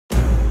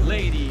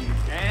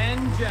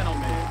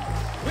gentlemen,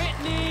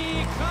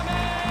 Whitney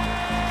Cummings!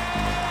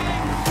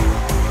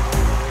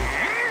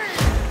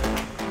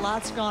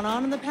 Lots gone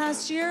on in the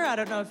past year. I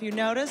don't know if you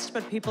noticed,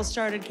 but people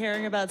started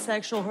caring about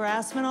sexual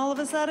harassment all of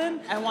a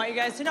sudden. I want you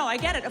guys to know, I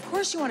get it. Of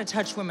course you want to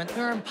touch women.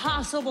 They're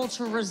impossible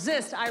to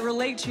resist. I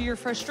relate to your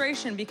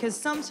frustration because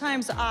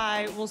sometimes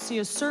I will see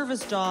a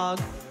service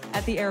dog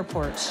at the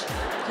airport.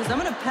 Because I'm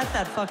gonna pet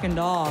that fucking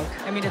dog.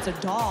 I mean, it's a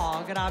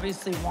dog. It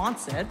obviously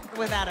wants it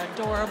with that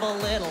adorable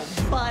little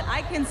butt.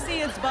 I can see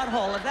its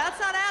butthole. If that's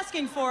not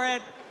asking for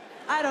it,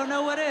 I don't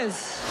know what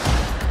is.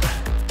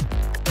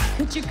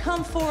 Could you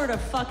come forward a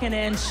fucking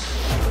inch?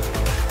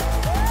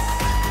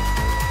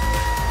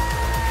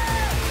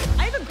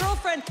 I have a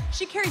girlfriend,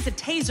 she carries a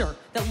taser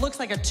that looks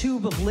like a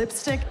tube of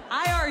lipstick.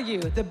 I argue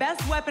the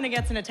best weapon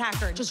against an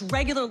attacker, just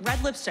regular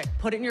red lipstick.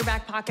 Put it in your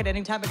back pocket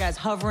anytime a guy's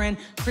hovering,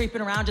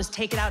 creeping around, just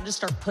take it out and just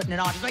start putting it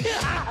on. Just like,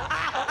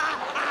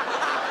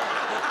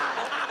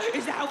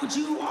 is that what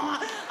you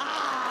want?